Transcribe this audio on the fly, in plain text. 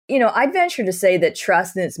I'd venture to say that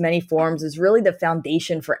trust in its many forms is really the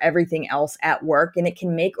foundation for everything else at work, and it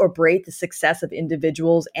can make or break the success of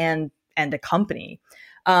individuals and a company.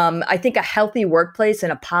 I think a healthy workplace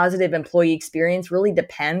and a positive employee experience really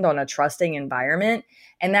depend on a trusting environment,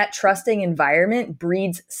 and that trusting environment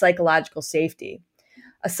breeds psychological safety.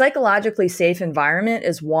 A psychologically safe environment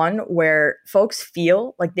is one where folks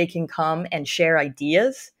feel like they can come and share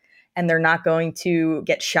ideas and they're not going to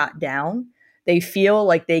get shot down. They feel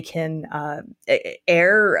like they can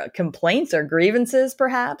air complaints or grievances,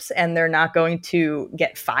 perhaps, and they're not going to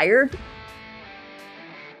get fired.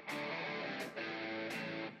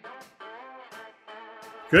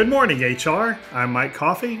 Good morning, HR. I'm Mike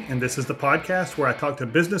Coffey, and this is the podcast where I talk to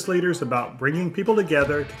business leaders about bringing people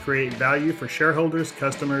together to create value for shareholders,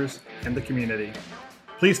 customers, and the community.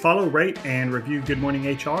 Please follow, rate, and review Good Morning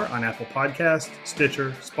HR on Apple Podcasts,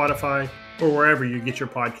 Stitcher, Spotify, or wherever you get your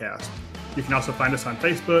podcast. You can also find us on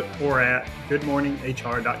Facebook or at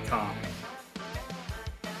goodmorninghr.com.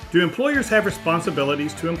 Do employers have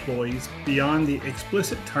responsibilities to employees beyond the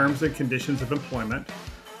explicit terms and conditions of employment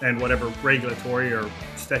and whatever regulatory or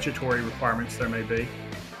statutory requirements there may be?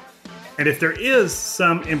 And if there is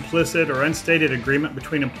some implicit or unstated agreement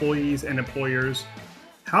between employees and employers,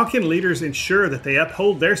 how can leaders ensure that they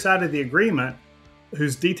uphold their side of the agreement,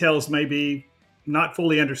 whose details may be not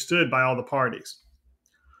fully understood by all the parties?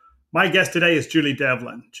 My guest today is Julie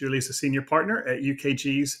Devlin. Julie's a senior partner at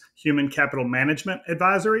UKG's Human Capital Management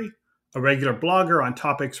Advisory, a regular blogger on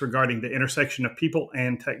topics regarding the intersection of people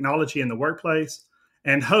and technology in the workplace,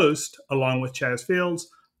 and host, along with Chaz Fields,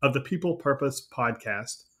 of the People Purpose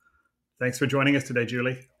podcast. Thanks for joining us today,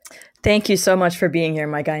 Julie. Thank you so much for being here,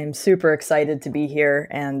 Mike. I am super excited to be here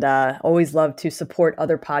and always love to support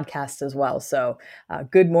other podcasts as well. So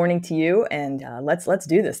good morning to you, and let's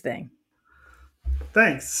do this thing.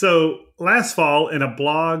 Thanks. So last fall, in a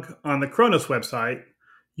blog on the Kronos website,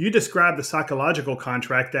 you described the psychological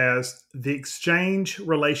contract as the exchange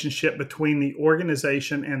relationship between the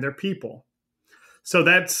organization and their people. So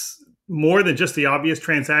that's more than just the obvious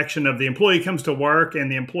transaction of the employee comes to work and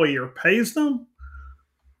the employer pays them?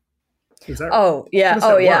 Is that,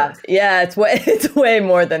 yeah. It's way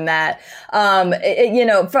more than that.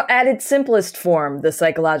 At its simplest form, the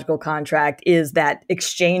psychological contract is that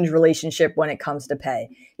exchange relationship when it comes to pay.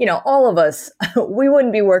 All of us, we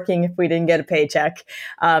wouldn't be working if we didn't get a paycheck.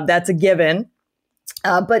 That's a given.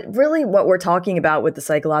 But really, what we're talking about with the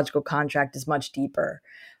psychological contract is much deeper.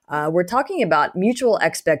 We're talking about mutual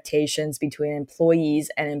expectations between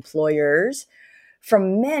employees and employers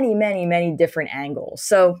from many, many, many different angles.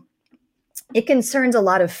 So it concerns a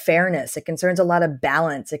lot of fairness. It concerns a lot of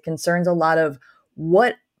balance. It concerns a lot of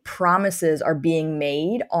what promises are being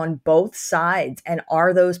made on both sides, and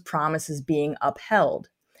are those promises being upheld?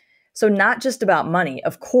 So not just about money.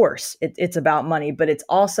 Of course, it's about money, but it's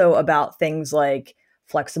also about things like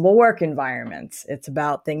flexible work environments. It's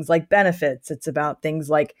about things like benefits. It's about things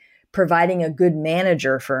like providing a good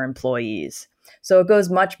manager for employees. So it goes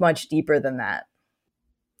much, much deeper than that.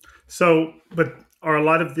 So, but are a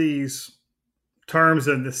lot of these terms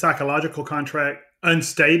in the psychological contract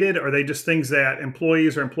unstated? Or are they just things that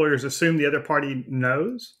employees or employers assume the other party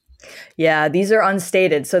knows? Yeah, these are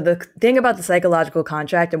unstated. So the thing about the psychological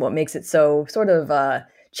contract and what makes it so sort of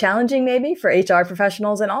challenging maybe for HR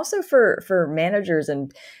professionals and also for managers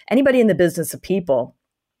and anybody in the business of people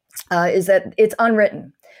is that it's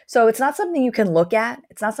unwritten. So it's not something you can look at.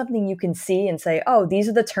 It's not something you can see and say, oh, these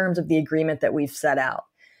are the terms of the agreement that we've set out.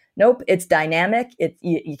 Nope, it's dynamic.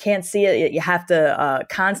 You can't see it. You have to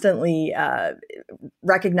constantly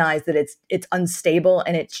recognize that it's unstable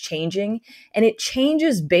and it's changing. And it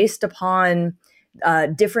changes based upon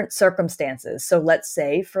different circumstances. So let's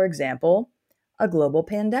say, for example, a global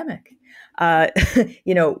pandemic.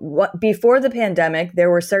 Before the pandemic, there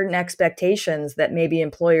were certain expectations that maybe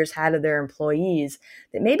employers had of their employees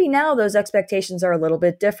that maybe now those expectations are a little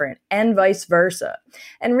bit different, and vice versa.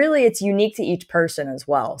 And really, it's unique to each person as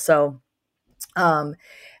well. So,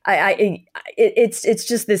 it's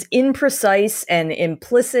just this imprecise and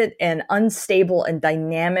implicit and unstable and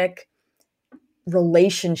dynamic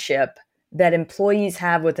relationship that employees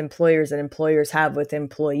have with employers and employers have with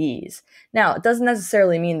employees. Now, it doesn't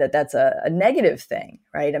necessarily mean that that's a negative thing,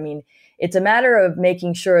 right? I mean, it's a matter of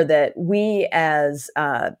making sure that we as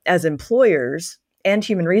employers and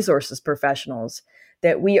human resources professionals,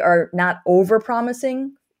 that we are not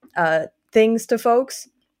over-promising things to folks,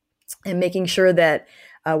 and making sure that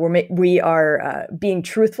we are being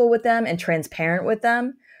truthful with them and transparent with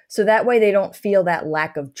them, so that way they don't feel that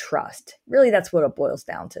lack of trust. Really, that's what it boils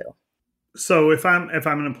down to. So if I'm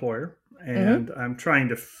an employer and I'm trying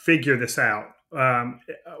to figure this out,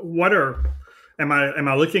 what are am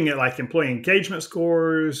I looking at like employee engagement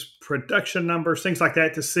scores, production numbers, things like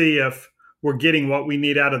that to see if we're getting what we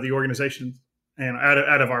need out of the organization and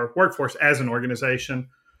out of our workforce as an organization,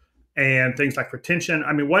 and things like retention?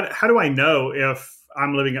 I mean, how do I know if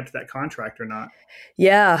I'm living up to that contract or not?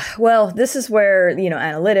 Yeah, well, this is where,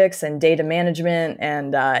 analytics and data management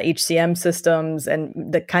and HCM systems and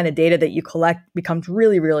the kind of data that you collect becomes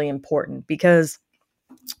really, really important, because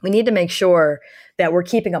we need to make sure that we're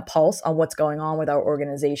keeping a pulse on what's going on with our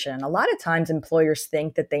organization. A lot of times employers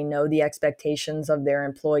think that they know the expectations of their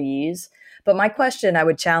employees. But my question I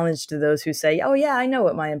would challenge to those who say, oh, yeah, I know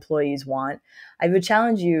what my employees want. I would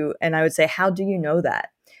challenge you and I would say, how do you know that?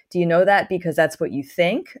 Do you know that because that's what you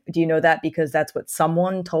think? Do you know that because that's what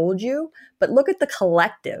someone told you? But look at the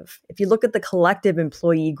collective. If you look at the collective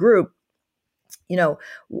employee group,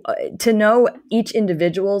 to know each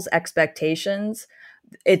individual's expectations,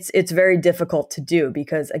 it's very difficult to do,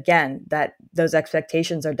 because again, that those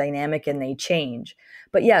expectations are dynamic and they change.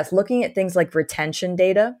 But yes, looking at things like retention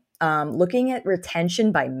data, looking at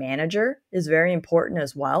retention by manager is very important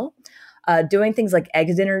as well. Doing things like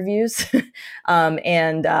exit interviews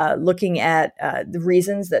and looking at the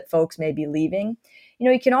reasons that folks may be leaving.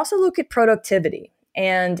 You can also look at productivity.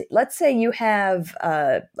 And let's say you have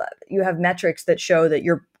metrics that show that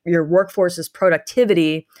your workforce's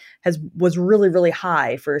productivity was really, really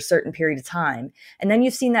high for a certain period of time. And then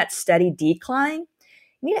you've seen that steady decline.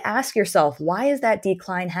 You need to ask yourself, why is that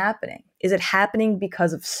decline happening? Is it happening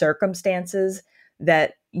because of circumstances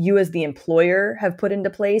that you as the employer have put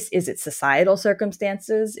into place? Is it societal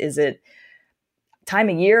circumstances? Is it time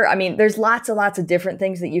of year? I mean, there's lots and lots of different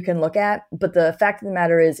things that you can look at. But the fact of the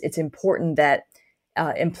matter is, it's important that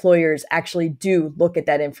employers actually do look at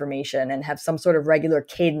that information and have some sort of regular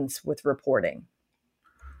cadence with reporting.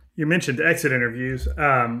 You mentioned exit interviews.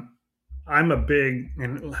 I'm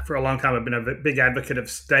and for a long time, I've been a big advocate of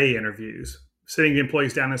stay interviews, sitting the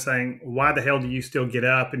employees down and saying, why the hell do you still get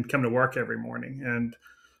up and come to work every morning? And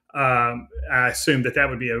I assume that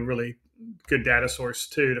would be a really good data source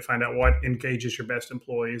too, to find out what engages your best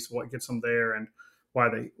employees, what gets them there, and why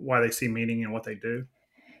they see meaning in what they do.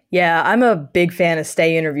 Yeah, I'm a big fan of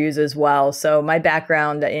stay interviews as well. So my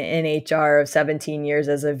background in HR of 17 years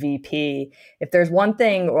as a VP, if there's one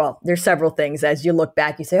thing, well, there's several things. As you look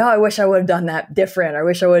back, you say, oh, I wish I would have done that different. I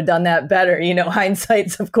wish I would have done that better.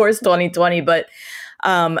 Hindsight's, of course, 2020. But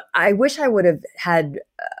I wish I would have had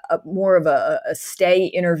more of a stay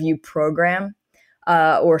interview program.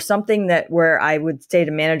 Or something where I would say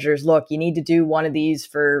to managers, look, you need to do one of these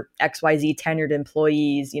for XYZ tenured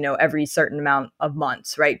employees, every certain amount of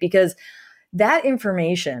months, right? Because that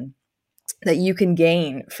information that you can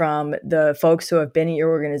gain from the folks who have been in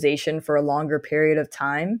your organization for a longer period of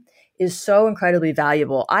time is so incredibly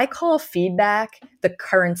valuable. I call feedback the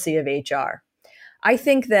currency of HR. I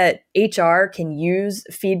think that HR can use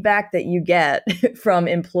feedback that you get from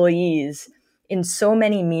employees in so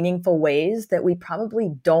many meaningful ways that we probably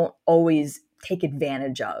don't always take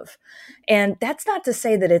advantage of. And that's not to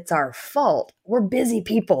say that it's our fault. We're busy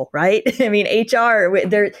people, right? I mean, HR,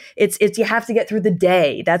 it's you have to get through the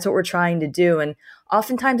day. That's what we're trying to do. And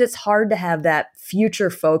oftentimes it's hard to have that future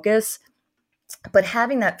focus. But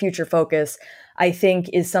having that future focus, I think,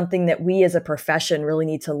 is something that we as a profession really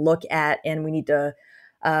need to look at, and we need to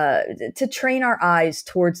train our eyes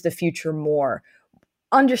towards the future more,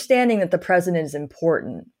 understanding that the present is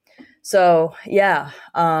important. So yeah,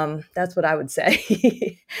 that's what I would say.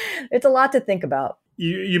 It's a lot to think about.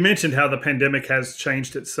 You mentioned how the pandemic has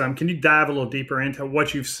changed it some. Can you dive a little deeper into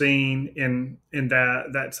what you've seen in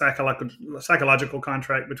that psychological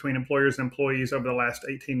contract between employers and employees over the last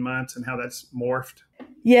 18 months and how that's morphed?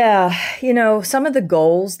 Yeah, some of the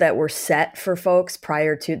goals that were set for folks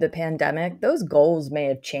prior to the pandemic, those goals may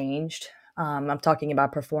have changed. I'm talking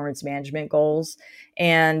about performance management goals.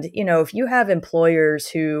 And, if you have employers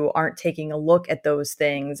who aren't taking a look at those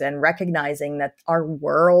things and recognizing that our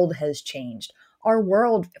world has changed, our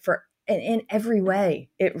world in every way,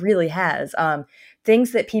 it really has.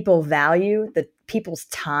 Things that people value, people's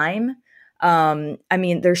time.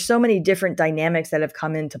 There's so many different dynamics that have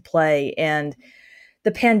come into play. And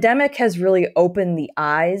the pandemic has really opened the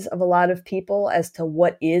eyes of a lot of people as to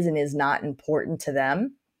what is and is not important to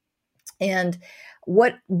them. And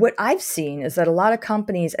what I've seen is that a lot of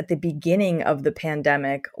companies at the beginning of the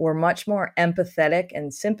pandemic were much more empathetic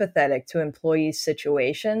and sympathetic to employees'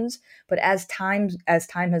 situations. But as time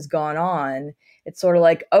has gone on, it's sort of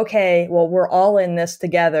like, okay, well, we're all in this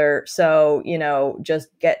together. So, just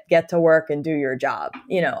get to work and do your job.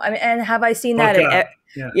 And have I seen that?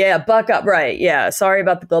 Yeah, buck up. Right. Yeah. Sorry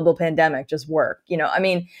about the global pandemic. Just work.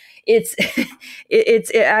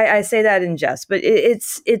 I say that in jest, but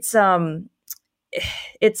it's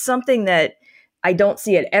something that I don't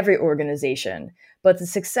see at every organization, but the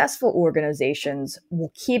successful organizations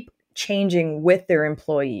will keep changing with their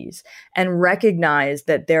employees and recognize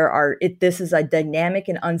that this is a dynamic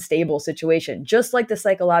and unstable situation, just like the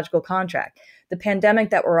psychological contract. The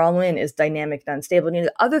pandemic that we're all in is dynamic and unstable. And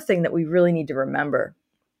the other thing that we really need to remember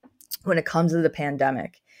when it comes to the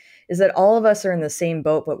pandemic is that all of us are in the same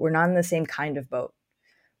boat, but we're not in the same kind of boat,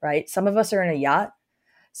 right? Some of us are in a yacht.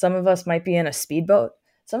 Some of us might be in a speedboat.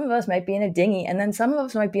 Some of us might be in a dinghy. And then some of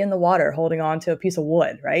us might be in the water holding on to a piece of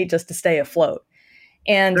wood, right? Just to stay afloat.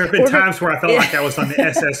 And there have been times where I felt like I was on the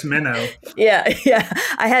SS Minnow. Yeah.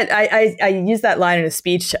 I used that line in a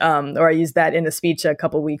speech, or I used that in a speech a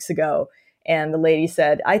couple of weeks ago. And the lady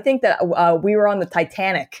said, I think that we were on the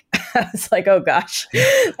Titanic. I was like, oh gosh,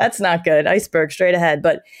 that's not good. Iceberg straight ahead.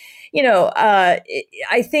 But, I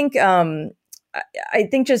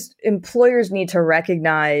think just employers need to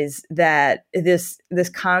recognize that this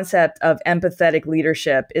concept of empathetic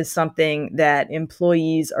leadership is something that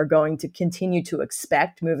employees are going to continue to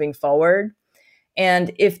expect moving forward.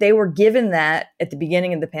 And if they were given that at the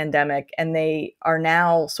beginning of the pandemic and they are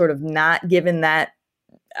now sort of not given that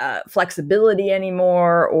flexibility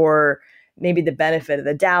anymore, or maybe the benefit of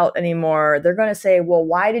the doubt anymore, they're going to say, well,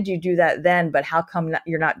 why did you do that then? But how come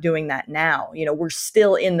you're not doing that now? We're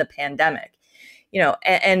still in the pandemic.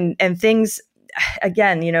 And things,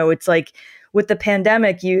 again, it's like with the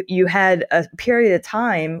pandemic, you had a period of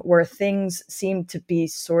time where things seemed to be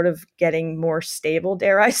sort of getting more stable,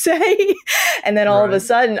 dare I say. And then all of a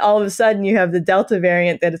sudden you have the Delta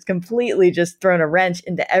variant that has completely just thrown a wrench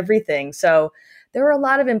into everything. So there were a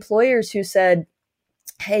lot of employers who said,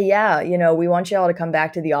 hey, yeah, we want you all to come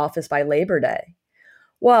back to the office by Labor Day.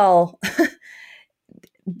 Well,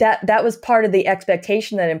 that was part of the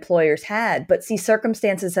expectation that employers had. But see,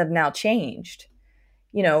 circumstances have now changed.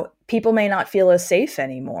 People may not feel as safe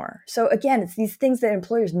anymore. So again, it's these things that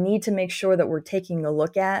employers need to make sure that we're taking a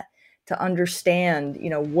look at to understand,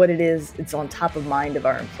 what it is that's on top of mind of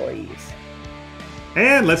our employees.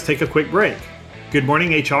 And let's take a quick break. Good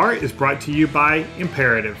Morning HR is brought to you by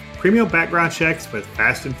Imperative, premium background checks with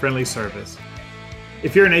fast and friendly service.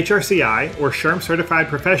 If you're an HRCI or SHRM certified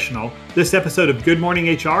professional, this episode of Good Morning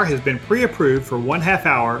HR has been pre-approved for 1/2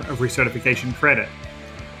 hour of recertification credit.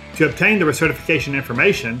 To obtain the recertification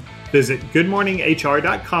information, visit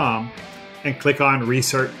goodmorninghr.com and click on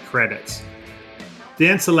Recert Credits.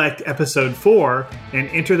 Then select episode 4 and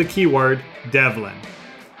enter the keyword Devlin,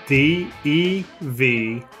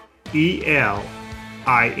 DEVELIN.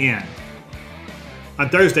 On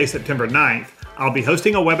Thursday, September 9th, I'll be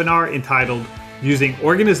hosting a webinar entitled Using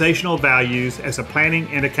Organizational Values as a Planning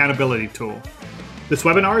and Accountability Tool. This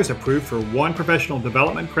webinar is approved for 1 professional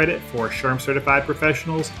development credit for SHRM certified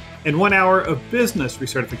professionals and 1 hour of business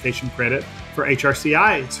recertification credit for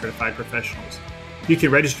HRCI certified professionals. You can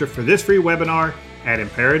register for this free webinar at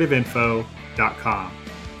imperativeinfo.com.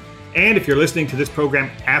 And if you're listening to this program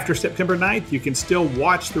after September 9th, you can still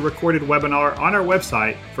watch the recorded webinar on our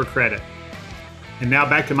website for credit. And now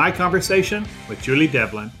back to my conversation with Julie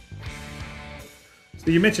Devlin. So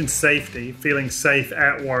you mentioned safety, feeling safe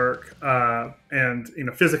at work, and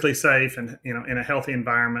physically safe, and in a healthy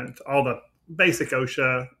environment, all the basic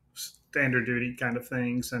OSHA standard duty kind of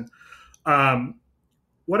things. And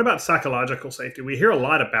what about psychological safety? We hear a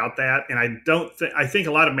lot about that, and I think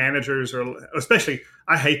a lot of managers are, especially,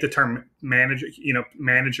 I hate the term manager.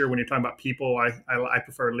 Manager when you're talking about people. I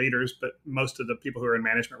prefer leaders, but most of the people who are in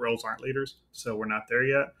management roles aren't leaders, so we're not there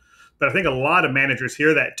yet. But I think a lot of managers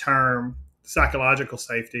hear that term, psychological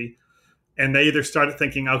safety, and they either started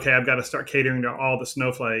thinking, okay, I've got to start catering to all the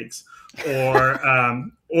snowflakes, or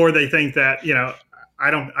they think that I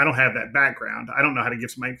don't have that background. I don't know how to give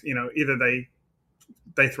somebody, either they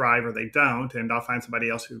thrive or they don't, and I'll find somebody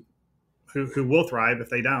else who will thrive if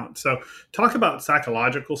they don't. So talk about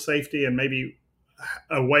psychological safety and maybe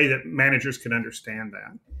a way that managers can understand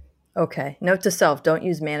that. Okay. Note to self, don't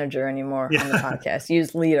use manager anymore on the podcast.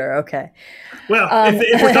 Use leader. Okay. Well,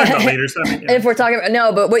 if we're talking about leaders. If we're talking about,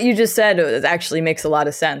 no, but what you just said actually makes a lot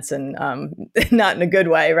of sense, and not in a good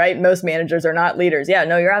way, right? Most managers are not leaders. Yeah,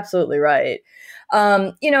 no, you're absolutely right.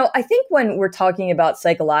 I think when we're talking about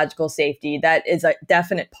psychological safety, that is a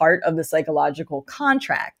definite part of the psychological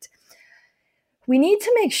contract. We need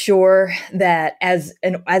to make sure that as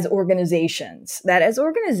organizations, that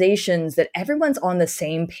everyone's on the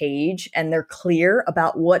same page and they're clear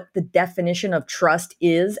about what the definition of trust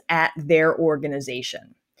is at their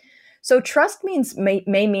organization. So trust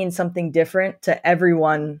may mean something different to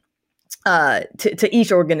everyone, to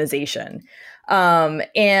each organization.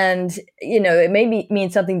 And, it may mean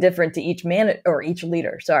something different to each man or each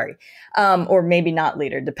leader, or maybe not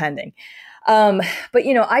leader, depending. But,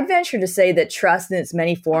 I'd venture to say that trust in its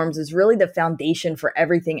many forms is really the foundation for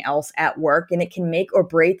everything else at work, and it can make or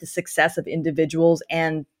break the success of individuals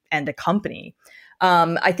and a company.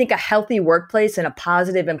 I think a healthy workplace and a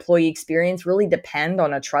positive employee experience really depend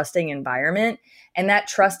on a trusting environment, and that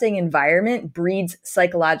trusting environment breeds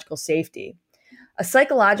psychological safety. A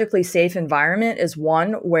psychologically safe environment is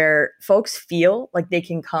one where folks feel like they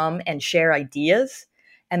can come and share ideas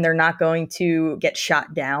and they're not going to get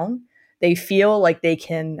shot down. They feel like they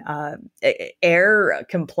can air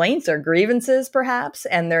complaints or grievances, perhaps,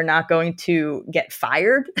 and they're not going to get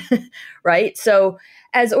fired, right? So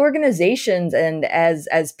as organizations and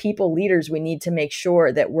as people leaders, we need to make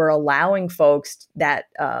sure that we're allowing folks that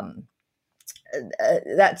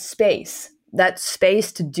that space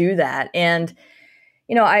to do that. And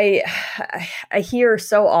I hear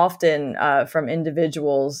so often from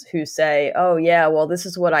individuals who say, "Oh yeah, well, this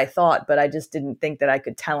is what I thought, but I just didn't think that I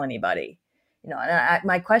could tell anybody." And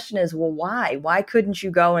my question is, well, why? Why couldn't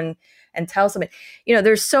you go and tell somebody?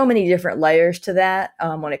 There's so many different layers to that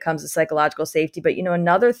when it comes to psychological safety. But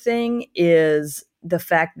another thing is the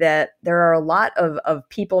fact that there are a lot of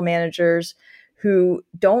people managers who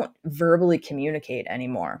don't verbally communicate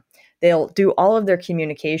anymore. They'll do all of their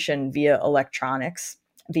communication via electronics,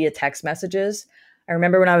 via text messages. I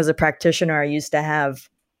remember when I was a practitioner, I used to have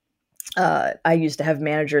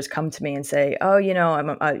managers come to me and say, "Oh,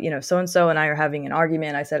 I'm, so and so and I are having an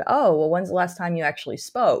argument." I said, "Oh, well, when's the last time you actually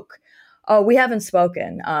spoke?" "Oh, we haven't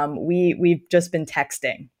spoken. We've just been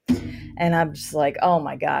texting." And I'm just like, oh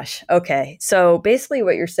my gosh. Okay. So basically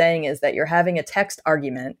what you're saying is that you're having a text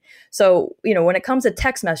argument. So, when it comes to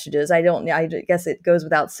text messages, I guess it goes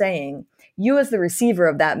without saying, you as the receiver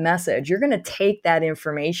of that message, you're going to take that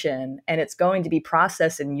information and it's going to be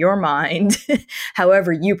processed in your mind.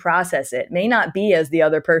 However you process it may not be as the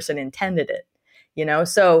other person intended it,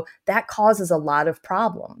 so that causes a lot of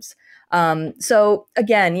problems. So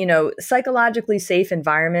again, psychologically safe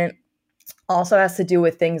environment also has to do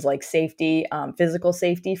with things like safety, physical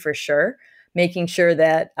safety for sure, making sure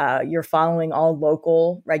that you're following all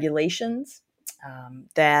local regulations,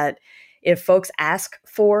 that if folks ask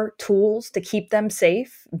for tools to keep them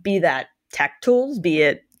safe, be that tech tools, be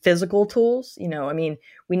it physical tools,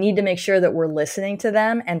 we need to make sure that we're listening to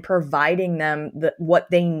them and providing them what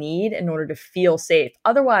they need in order to feel safe.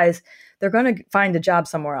 Otherwise, they're going to find a job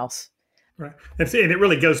somewhere else. Right. And it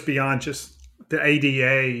really goes beyond just the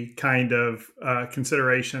ADA kind of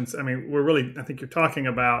considerations. I mean, I think you're talking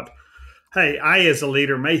about, hey, I as a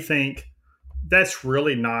leader may think that's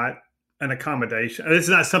really not an accommodation. This is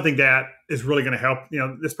not something that is really going to help,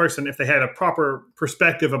 this person, if they had a proper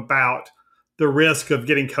perspective about the risk of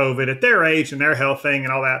getting COVID at their age and their health thing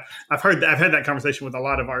and all that. I've had that conversation with a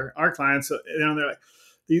lot of our clients. They're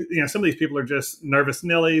like, some of these people are just nervous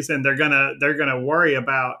nillies and they're gonna worry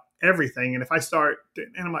about everything. And if I start,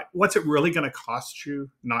 and I'm like, what's it really going to cost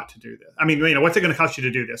you not to do this? I mean, what's it going to cost you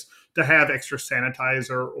to do this? To have extra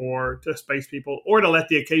sanitizer or to space people or to let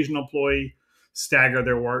the occasional employee stagger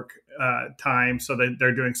their work time so that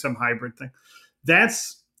they're doing some hybrid thing.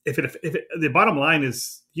 That's the bottom line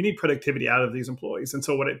is you need productivity out of these employees. And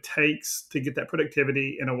so what it takes to get that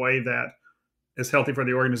productivity in a way that is healthy for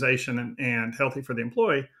the organization and healthy for the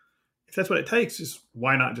employee, if that's what it takes, just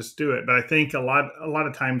why not just do it? But I think a lot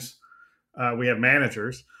of times we have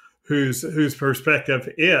managers whose perspective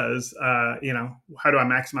is, how do I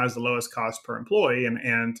maximize the lowest cost per employee?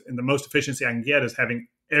 And the most efficiency I can get is having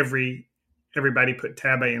everybody put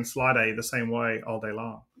tab A and slot A the same way all day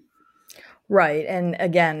long. Right. And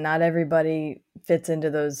again, not everybody fits into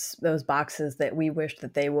those boxes that we wish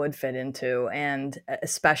that they would fit into. And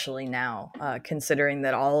especially now, considering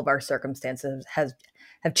that all of our circumstances have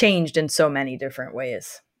changed in so many different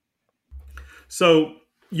ways. So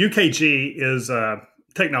UKG is a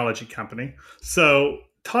technology company. So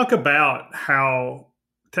talk about how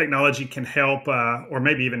technology can help or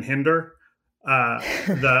maybe even hinder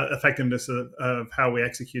the effectiveness of how we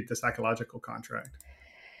execute the psychological contract.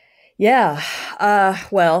 Yeah.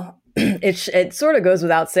 Well, it sort of goes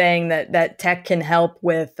without saying that tech can help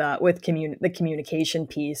with the communication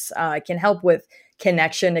piece. It can help with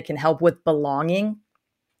connection. It can help with belonging.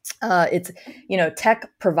 Tech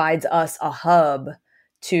provides us a hub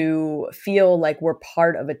to feel like we're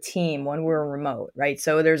part of a team when we're remote, right?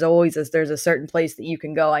 So there's a certain place that you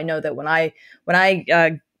can go. I know that when I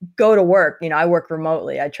go to work, I work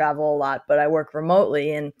remotely. I travel a lot, but I work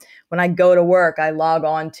remotely. And when I go to work, I log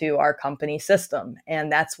on to our company system.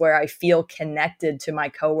 And that's where I feel connected to my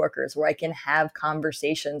coworkers, where I can have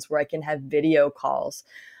conversations, where I can have video calls.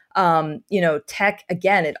 Tech,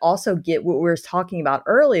 again, it also what we were talking about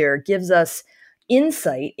earlier, gives us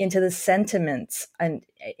insight into the sentiments and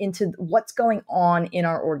into what's going on in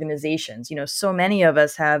our organizations. So many of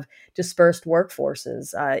us have dispersed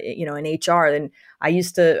workforces, in HR. And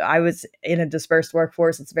I was in a dispersed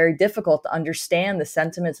workforce. It's very difficult to understand the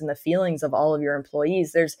sentiments and the feelings of all of your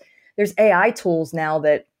employees. There's AI tools now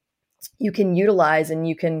that you can utilize, and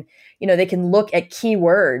they can look at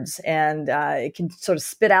keywords, and it can sort of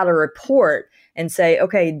spit out a report and say,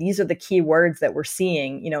 okay, these are the keywords that we're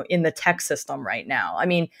seeing, in the tech system right now. I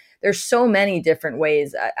mean, there's so many different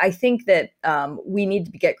ways. I think that we need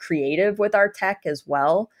to get creative with our tech as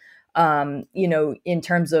well, in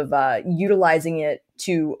terms of utilizing it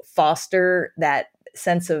to foster that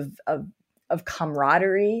sense of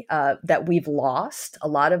camaraderie that we've lost. A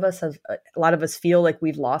lot of us feel like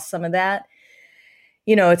we've lost some of that.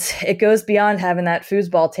 It goes beyond having that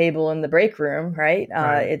foosball table in the break room, right?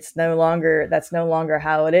 Right. That's no longer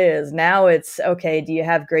how it is. Now it's, okay, do you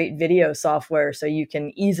have great video software so you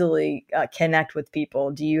can easily connect with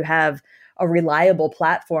people? Do you have a reliable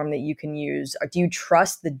platform that you can use? Or do you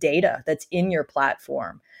trust the data that's in your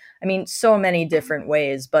platform? I mean, so many different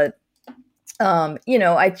ways, but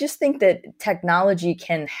I just think that technology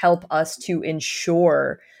can help us to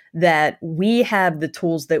ensure that we have the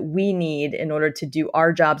tools that we need in order to do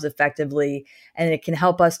our jobs effectively, and it can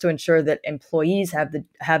help us to ensure that employees have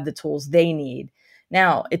the tools they need.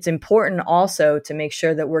 Now, it's important also to make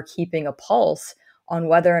sure that we're keeping a pulse on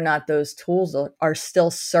whether or not those tools are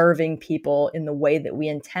still serving people in the way that we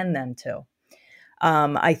intend them to.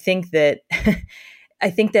 I think that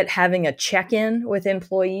having a check-in with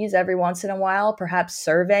employees every once in a while, perhaps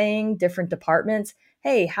surveying different departments,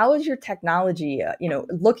 hey, how is your technology?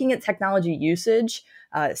 Looking at technology usage,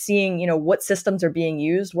 seeing what systems are being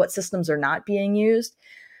used, what systems are not being used.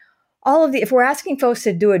 If we're asking folks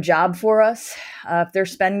to do a job for us, if they're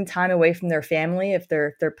spending time away from their family, if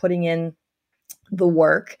they're putting in the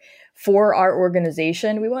work for our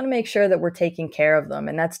organization, we want to make sure that we're taking care of them,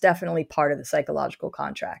 and that's definitely part of the psychological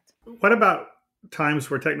contract. What about times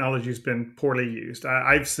where technology has been poorly used?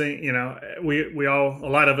 I've seen, a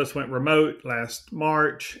lot of us went remote last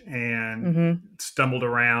March and stumbled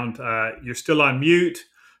around. You're still on mute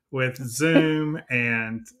with Zoom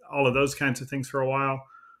and all of those kinds of things for a while.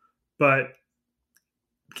 But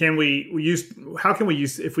what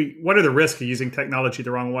are the risks of using technology the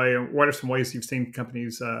wrong way? And what are some ways you've seen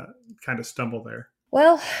companies kind of stumble there?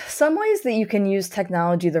 Well, some ways that you can use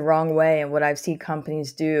technology the wrong way, and what I've seen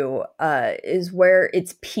companies do, is where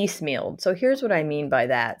it's piecemealed. So here's what I mean by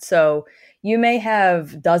that. So you may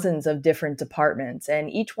have dozens of different departments, and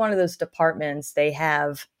each one of those departments, they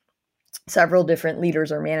have several different leaders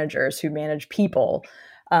or managers who manage people.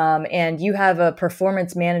 And you have a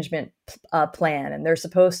performance management plan, and they're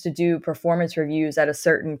supposed to do performance reviews at a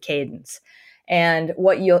certain cadence. And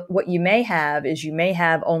what you may have is you may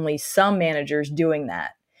have only some managers doing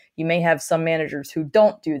that. You may have some managers who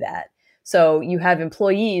don't do that. So you have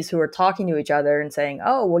employees who are talking to each other and saying,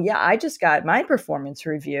 oh, well, yeah, I just got my performance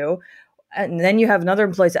review. And then you have another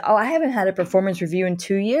employee say, oh, I haven't had a performance review in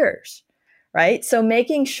 2 years. Right. So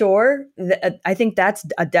making sure that, I think that's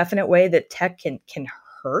a definite way that tech can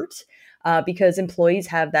hurt. Because employees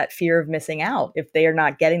have that fear of missing out if they are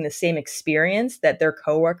not getting the same experience that their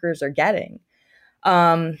coworkers are getting.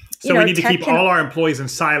 So we need to keep all our employees in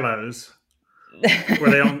silos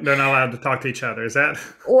where they're not allowed to talk to each other. Is that?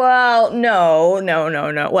 Well, no.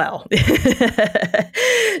 Well,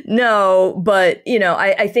 no, but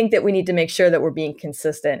I think that we need to make sure that we're being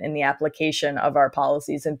consistent in the application of our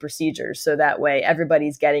policies and procedures, so that way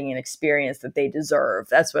everybody's getting an experience that they deserve.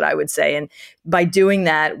 That's what I would say. And by doing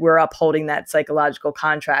that, we're upholding that psychological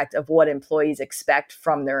contract of what employees expect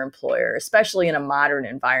from their employer, especially in a modern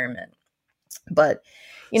environment. But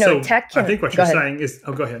tech can. I think what you're saying is.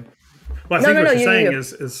 Oh, go ahead. Well, I think what you're saying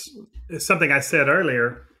is something I said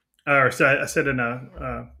earlier, or I said in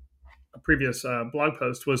a previous blog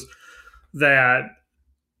post, was that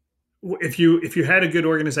if you had a good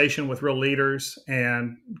organization with real leaders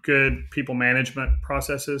and good people management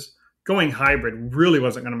processes, going hybrid really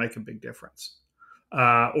wasn't going to make a big difference,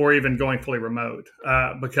 or even going fully remote,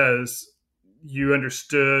 because you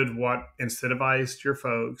understood what incentivized your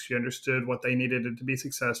folks. You understood what they needed to be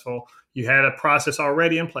successful. You had a process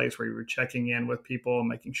already in place where you were checking in with people and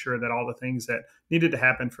making sure that all the things that needed to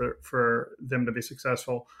happen for them to be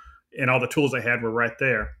successful and all the tools they had were right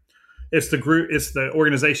there. It's the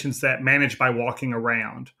organizations that manage by walking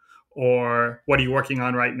around, or what are you working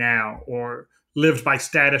on right now, or lived by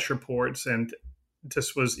status reports. And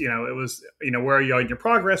this was, it was, where are you in your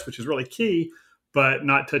progress, which is really key, but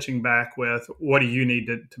not touching back with what do you need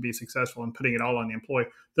to be successful, and putting it all on the employee.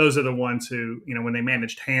 Those are the ones who, when they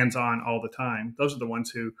managed hands-on all the time, those are the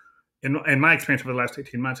ones who, in my experience over the last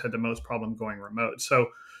 18 months, had the most problem going remote. So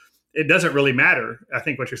it doesn't really matter. I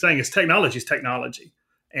think what you're saying is technology is technology.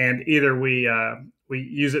 And either we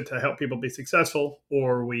use it to help people be successful,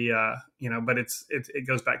 or but it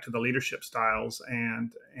goes back to the leadership styles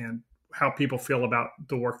and how people feel about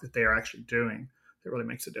the work that they are actually doing. That really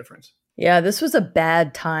makes a difference. Yeah, this was a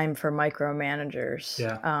bad time for micromanagers.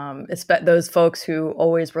 Yeah. Those folks who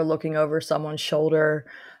always were looking over someone's shoulder,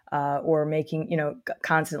 or making,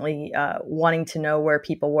 constantly wanting to know where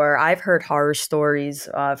people were. I've heard horror stories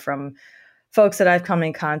from folks that I've come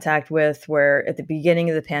in contact with, where at the beginning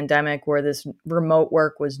of the pandemic, where this remote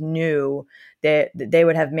work was new, they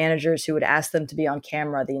would have managers who would ask them to be on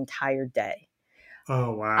camera the entire day.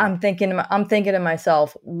 Oh, wow. I'm thinking to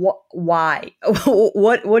myself, why?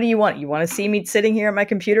 What do you want? You want to see me sitting here at my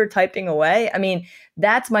computer typing away? I mean,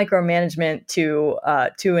 that's micromanagement to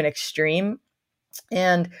an extreme.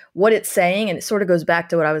 And what it's saying, and it sort of goes back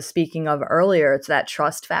to what I was speaking of earlier, it's that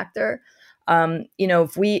trust factor.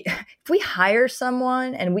 If we hire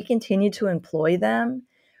someone and we continue to employ them,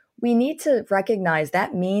 we need to recognize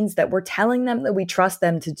that means that we're telling them that we trust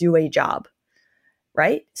them to do a job.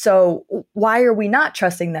 Right? So why are we not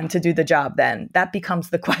trusting them to do the job then? That becomes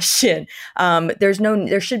the question.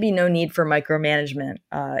 There should be no need for micromanagement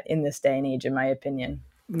in this day and age, in my opinion.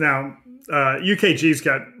 Now, UKG's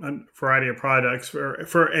got a variety of products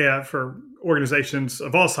for organizations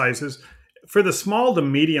of all sizes. For the small to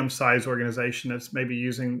medium sized organization that's maybe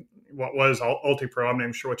using what was UltiPro, I'm not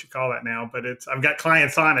even sure what you call that now, but I've got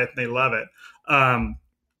clients on it and they love it.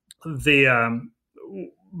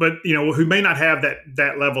 But who may not have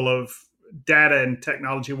that level of data and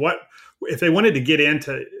technology, what if they wanted to get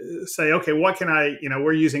into, say, okay, what can I,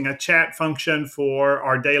 we're using a chat function for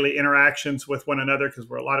our daily interactions with one another because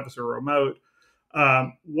a lot of us are remote.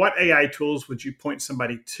 What AI tools would you point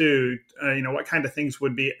somebody to? What kind of things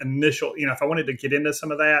would be initial, if I wanted to get into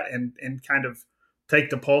some of that and kind of take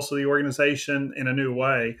the pulse of the organization in a new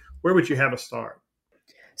way, where would you have a start?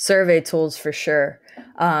 Survey tools for sure.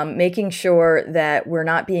 Making sure that we're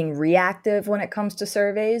not being reactive when it comes to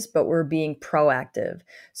surveys, but we're being proactive.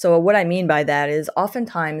 So what I mean by that is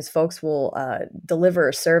oftentimes folks will deliver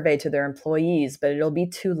a survey to their employees, but it'll be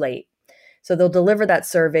too late. So they'll deliver that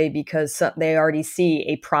survey because they already see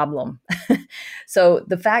a problem. So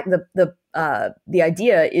the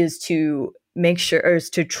idea is to make sure, or is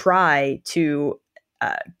to try to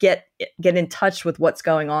get in touch with what's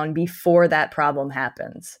going on before that problem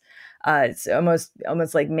happens. It's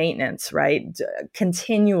almost like maintenance, right?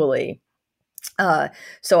 Continually.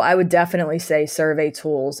 So I would definitely say survey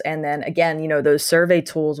tools. And then again, those survey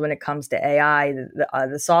tools when it comes to AI,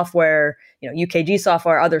 the software, UKG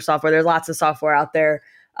software, other software, there's lots of software out there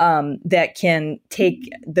that can take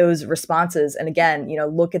those responses and again,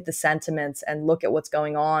 look at the sentiments and look at what's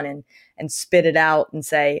going on and spit it out and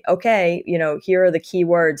say, okay, here are the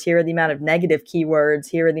keywords, here are the amount of negative keywords,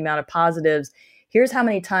 here are the amount of positives, here's how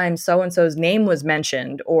many times so-and-so's name was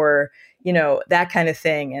mentioned, or, that kind of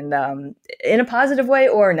thing. And in a positive way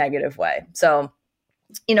or a negative way. So,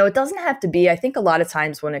 it doesn't have to be, I think a lot of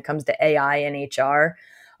times when it comes to AI and HR,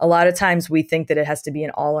 a lot of times we think that it has to be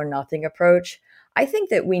an all or nothing approach. I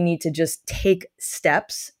think that we need to just take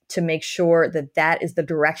steps to make sure that that is the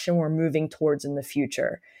direction we're moving towards in the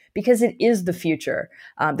future, because it is the future.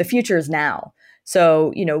 The future is now.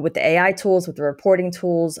 So, with the AI tools, with the reporting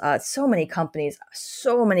tools, so many companies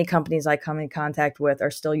I come in contact with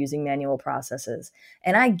are still using manual processes.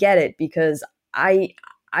 And I get it because I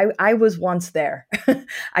was once there.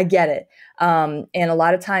 I get it. And a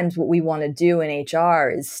lot of times what we want to do in HR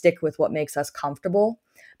is stick with what makes us comfortable.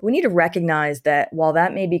 But we need to recognize that while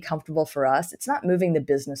that may be comfortable for us, it's not moving the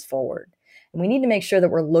business forward. And we need to make sure that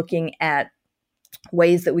we're looking at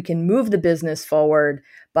ways that we can move the business forward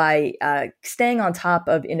by staying on top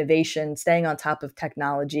of innovation, staying on top of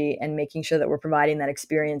technology, and making sure that we're providing that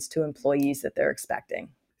experience to employees that they're expecting.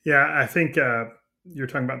 Yeah, I think you're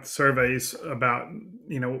talking about the surveys about,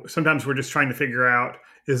 sometimes we're just trying to figure out,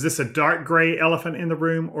 is this a dark gray elephant in the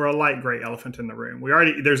room or a light gray elephant in the room?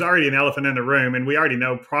 There's already an elephant in the room and we already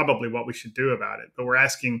know probably what we should do about it, but we're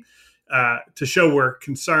asking to show we're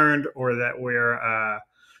concerned or that we're,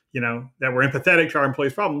 that we're empathetic to our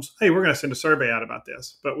employees' problems. Hey, we're going to send a survey out about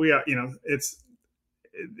this, but we are,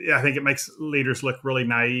 I think it makes leaders look really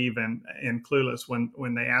naive and clueless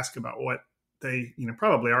when they ask about what they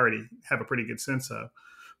probably already have a pretty good sense of.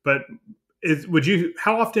 But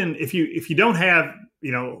how often, if you don't have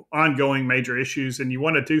ongoing major issues and you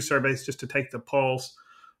want to do surveys just to take the pulse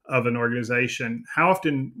of an organization, how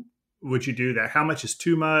often would you do that? How much is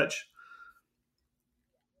too much?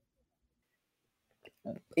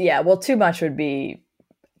 Yeah, well, too much would be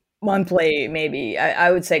monthly, maybe.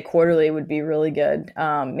 I would say quarterly would be really good.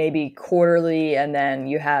 Maybe quarterly, and then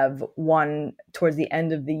you have one towards the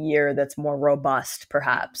end of the year that's more robust,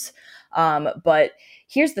 perhaps. But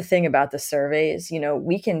here's the thing about the surveys.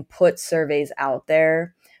 We can put surveys out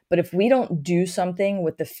there, but if we don't do something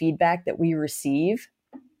with the feedback that we receive,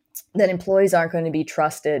 then employees aren't going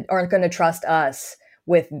to trust us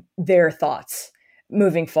with their thoughts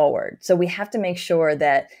moving forward. So we have to make sure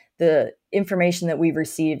that the information that we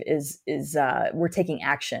receive is we're taking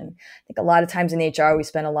action. I think a lot of times in HR, we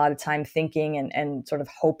spend a lot of time thinking and sort of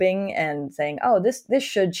hoping and saying, oh, this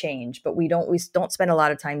should change, but we don't spend a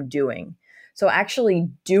lot of time doing. So actually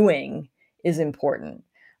doing is important,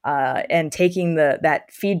 and taking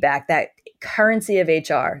that feedback, that currency of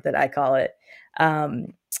HR that I call it,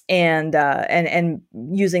 and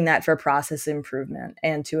using that for process improvement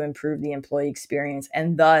and to improve the employee experience,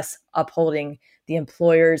 and thus upholding the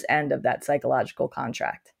employer's end of that psychological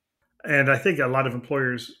contract. And I think a lot of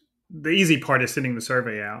employers, the easy part is sending the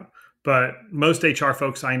survey out, but most HR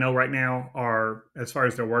folks I know right now are, as far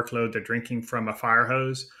as their workload, they're drinking from a fire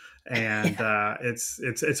hose. And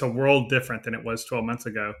it's a world different than it was 12 months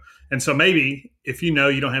ago. And so maybe if you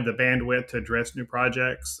don't have the bandwidth to address new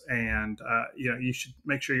projects, and you should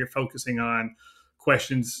make sure you're focusing on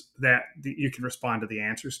questions that you can respond to the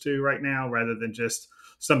answers to right now, rather than just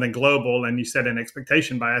something global and you set an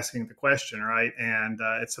expectation by asking the question, right? And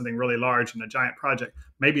it's something really large and a giant project.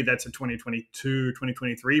 Maybe that's a 2022,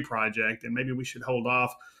 2023 project, and maybe we should hold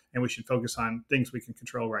off and we should focus on things we can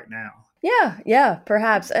control right now. Yeah,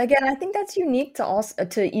 perhaps. Again, I think that's unique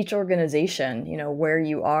to each organization, where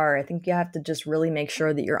you are. I think you have to just really make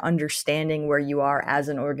sure that you're understanding where you are as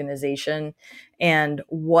an organization and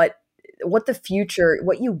what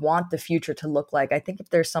you want the future to look like. I think if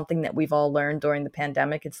there's something that we've all learned during the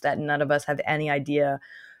pandemic, it's that none of us have any idea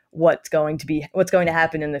what's going to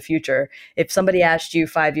happen in the future. If somebody asked you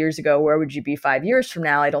 5 years ago, where would you be 5 years from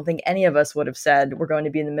now? I don't think any of us would have said we're going to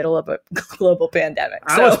be in the middle of a global pandemic.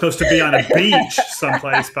 I was supposed to be on a beach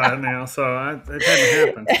someplace by now, so it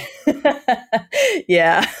hadn't happened.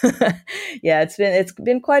 Yeah. Yeah, it's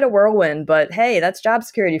been quite a whirlwind, but hey, that's job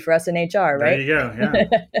security for us in HR, right? There you go. Yeah.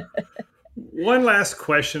 One last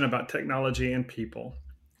question about technology and people.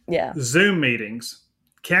 Yeah. Zoom meetings,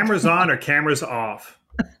 cameras on or cameras off?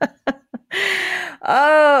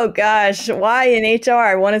 Oh gosh, why in HR?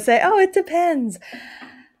 I want to say, it depends.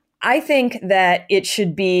 I think that it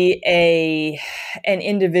should be an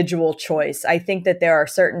individual choice. I think that there are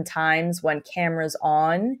certain times when cameras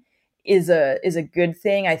on is a good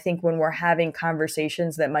thing. I think when we're having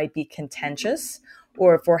conversations that might be contentious,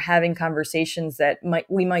 or if we're having conversations that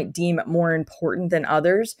we might deem more important than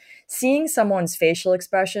others, seeing someone's facial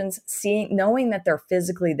expressions, knowing that they're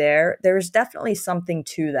physically there, there's definitely something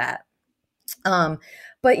to that.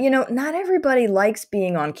 But not everybody likes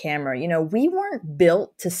being on camera. We weren't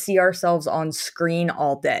built to see ourselves on screen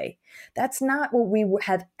all day. That's not what we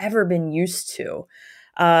have ever been used to.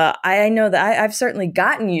 I know that I've certainly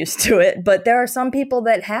gotten used to it, but there are some people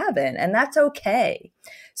that haven't, and that's okay.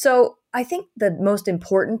 So I think the most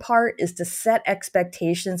important part is to set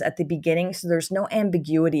expectations at the beginning so there's no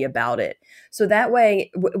ambiguity about it. So that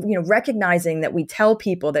way, recognizing that we tell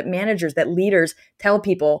people, that managers, that leaders tell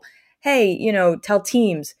people, hey, tell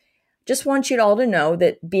teams, just want you all to know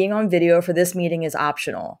that being on video for this meeting is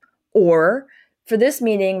optional. Or for this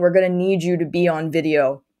meeting, we're going to need you to be on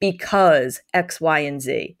video because X, Y, and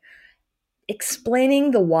Z.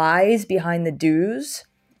 Explaining the whys behind the do's,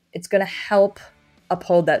 it's going to help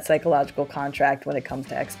uphold that psychological contract when it comes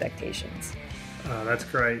to expectations. That's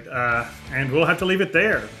great. And we'll have to leave it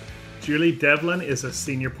there. Julie Devlin is a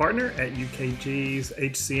senior partner at UKG's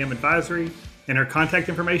HCM Advisory, and her contact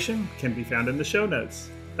information can be found in the show notes.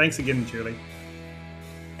 Thanks again, Julie.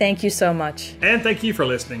 Thank you so much. And thank you for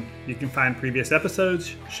listening. You can find previous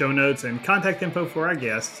episodes, show notes, and contact info for our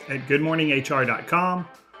guests at goodmorninghr.com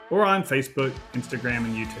or on Facebook, Instagram,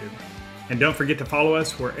 and YouTube. And don't forget to follow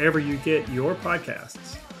us wherever you get your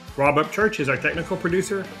podcasts. Rob Upchurch is our technical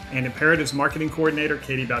producer, and Imperatives Marketing Coordinator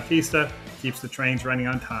Katie Bautista keeps the trains running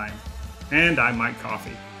on time. And I'm Mike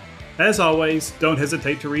Coffey. As always, don't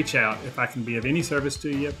hesitate to reach out if I can be of any service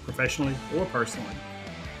to you, professionally or personally.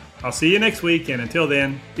 I'll see you next week, and until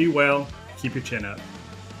then, be well, keep your chin up.